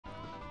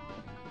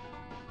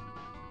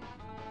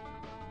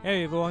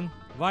Hey everyone,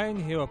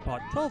 Ryan here with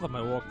part 12 of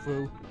my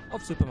walkthrough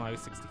of Super Mario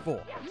 64.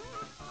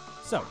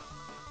 So,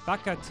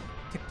 back at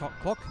Tick Tock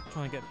Clock,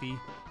 trying to get the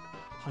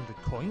 100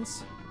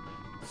 coins.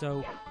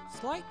 So,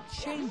 slight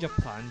change of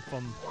plan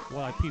from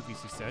what I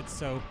previously said.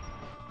 So,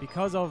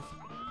 because of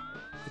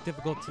the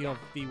difficulty of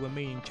the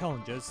remaining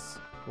challenges,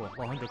 well,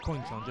 100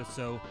 coin challenges,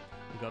 so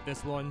you got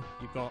this one,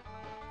 you've got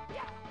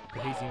the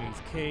Hazy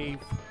Maze Cave,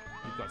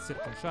 you've got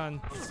Sifton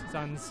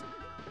Sands,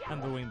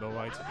 and the Rainbow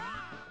Ride.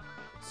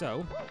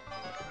 So,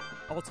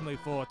 ultimately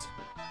thought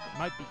it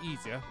might be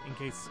easier, in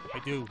case I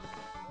do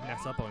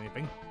mess up or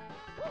anything,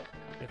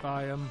 if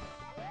I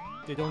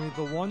did only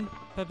the one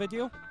per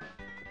video.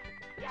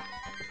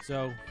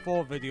 So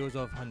 4 videos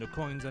of 100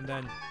 coins, and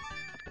then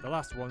the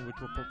last one, which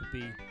will probably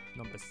be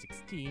number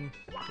 16,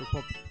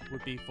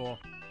 would be for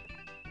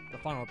the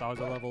final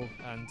Bowser level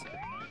and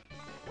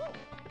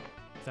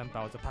 10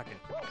 Bowser packing.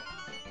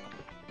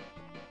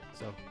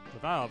 So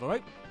with that out of the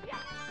way,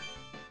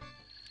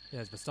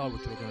 there's the star,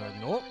 which we're going to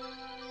ignore.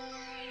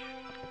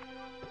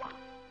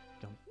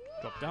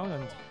 Drop down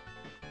and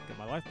get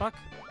my life back.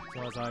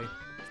 So as I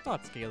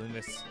start scaling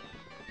this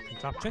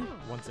contraption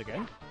once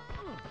again,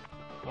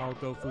 I'll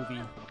go through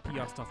the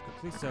PR stuff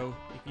quickly. So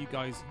if you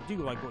guys do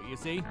like what you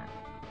see,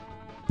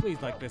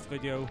 please like this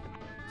video,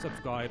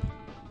 subscribe,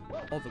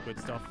 all the good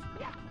stuff.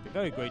 Be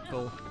very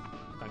grateful.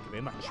 Thank you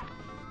very much.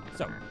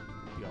 So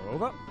PR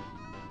over.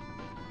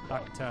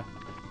 Back to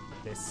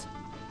this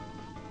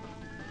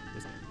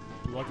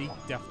bloody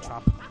death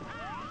trap.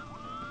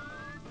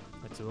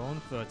 That's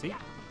around 30.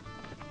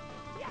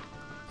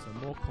 Some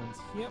more coins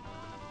here,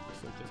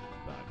 so just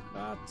bag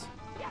that.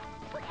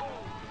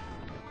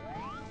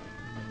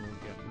 And we'll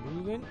get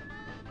moving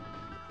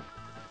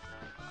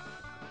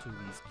to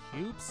these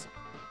cubes.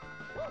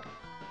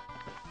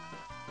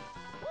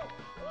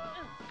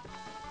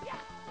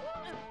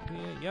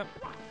 Here, yep.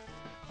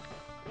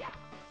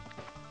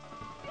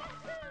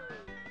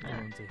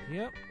 Down to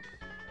here.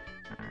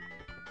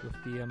 With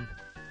the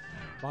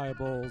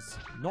fireballs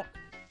not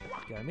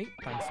getting me,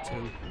 thanks to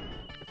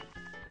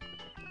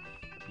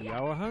the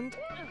hour hand.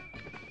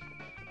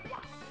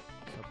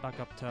 So back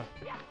up to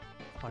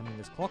climbing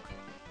this clock.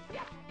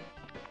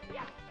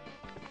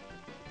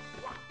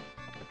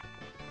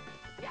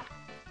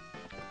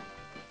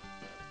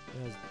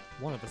 There's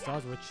one of the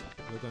stars, which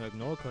we're going to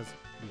ignore because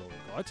we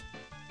already got it.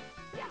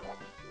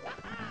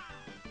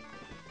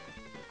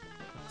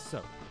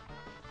 So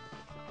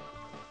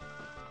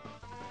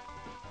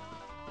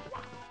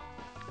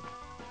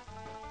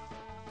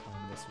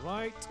time this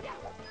right.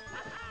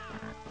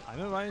 Time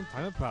it right and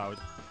time it proud.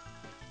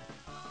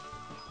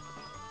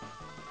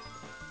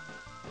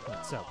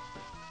 Right, so up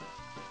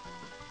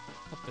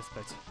this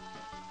bit.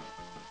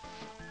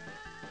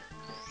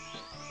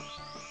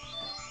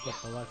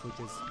 Got the life, which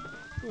is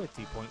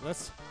pretty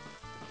pointless.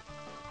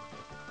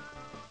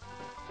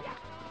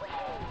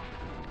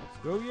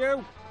 Screw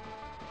you!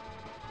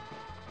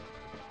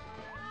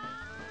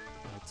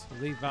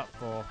 Right, leave that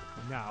for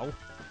now.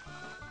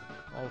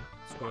 Oh,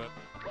 screw it.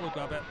 We'll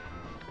grab it.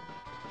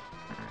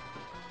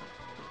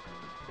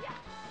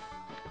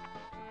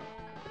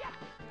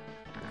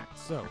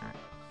 So,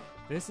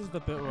 this is the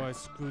bit where I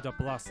screwed up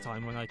last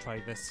time when I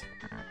tried this.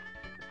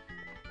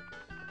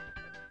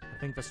 I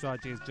think the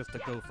strategy is just to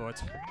go for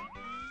it.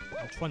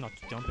 I'll try not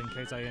to jump in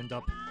case I end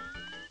up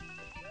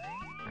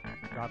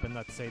grabbing,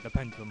 let's say, the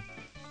pendulum,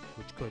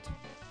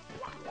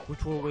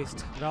 which will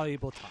waste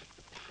valuable time.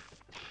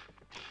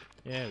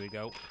 There we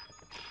go.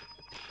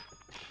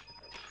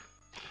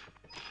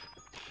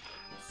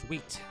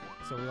 Sweet.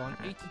 So we're on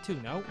 82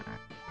 now.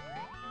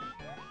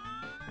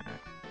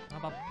 How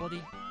about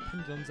bloody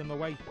pendulums in the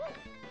way?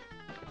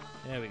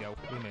 There we go,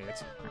 we made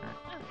it.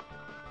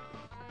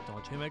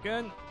 Dodge him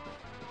again.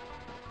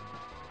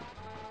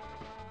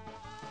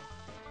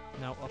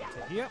 Now up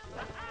to here.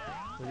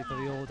 Ready for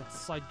the old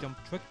side jump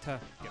trick to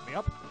get me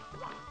up.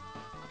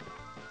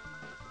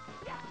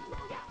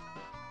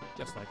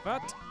 Just like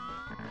that.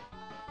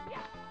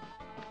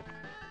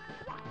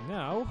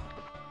 Now,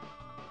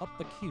 up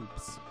the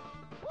cubes.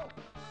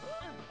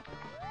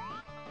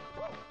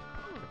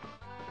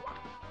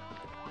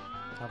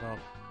 Have a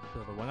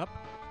bit of a one-up.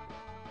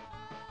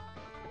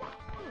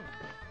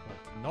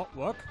 That did not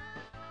work.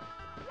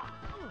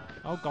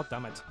 Oh, god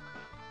damn it.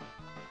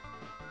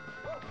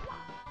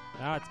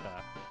 That's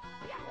better.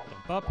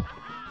 Jump up. A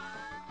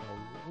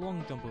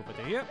long jump over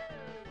to here.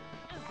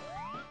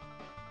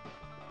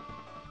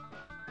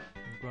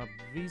 And grab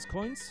these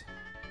coins.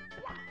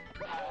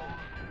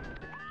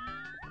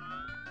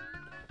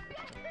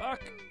 Jump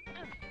back.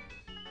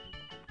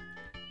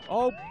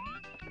 Oh!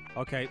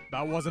 Okay,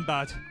 that wasn't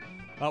bad.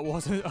 That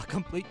wasn't a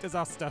complete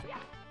disaster.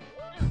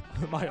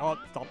 My heart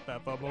stopped there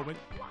for a moment.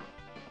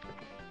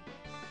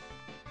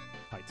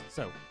 Right,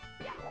 so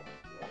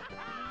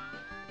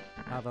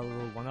have a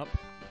little one up,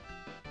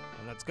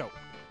 and let's go.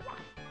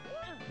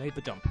 Made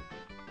the jump.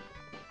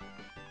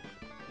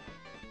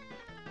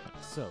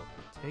 Right, so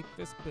take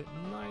this bit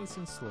nice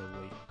and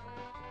slowly,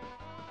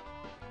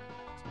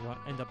 so you won't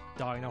end up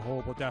dying a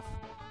horrible death.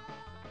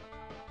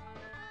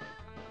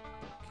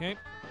 Okay.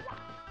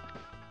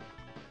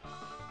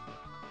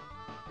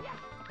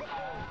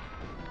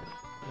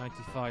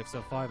 $95,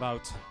 so 5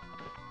 out.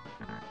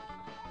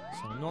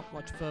 So not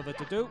much further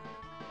to do.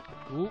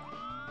 Ooh,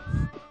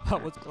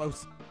 that was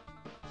close.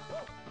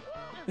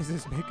 This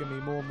is making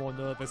me more and more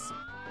nervous.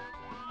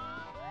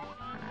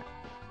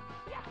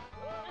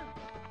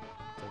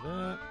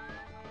 Ta-da.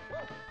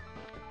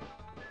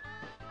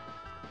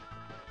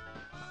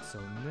 So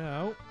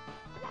now,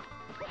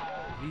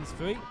 these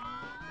three.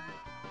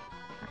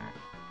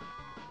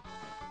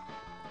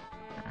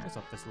 Just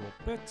up this little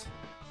bit.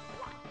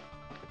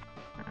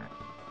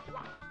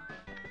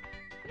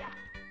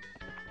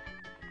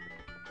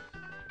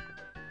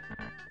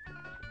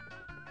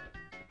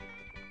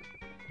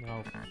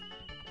 Now,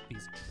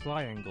 these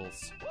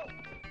triangles.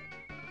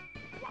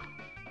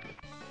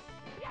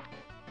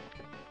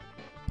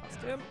 Past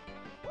him.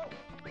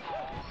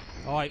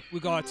 Alright, we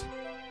got it.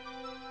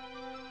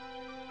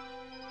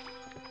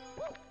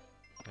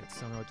 Right,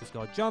 so now I just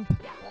gotta jump.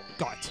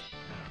 Got it.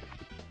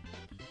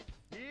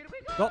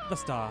 Got the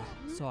star.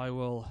 So I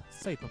will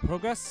save my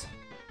progress.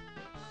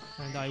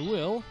 And I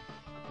will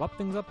wrap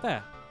things up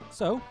there.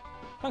 So,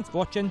 thanks for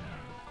watching,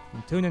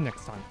 and tune in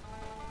next time.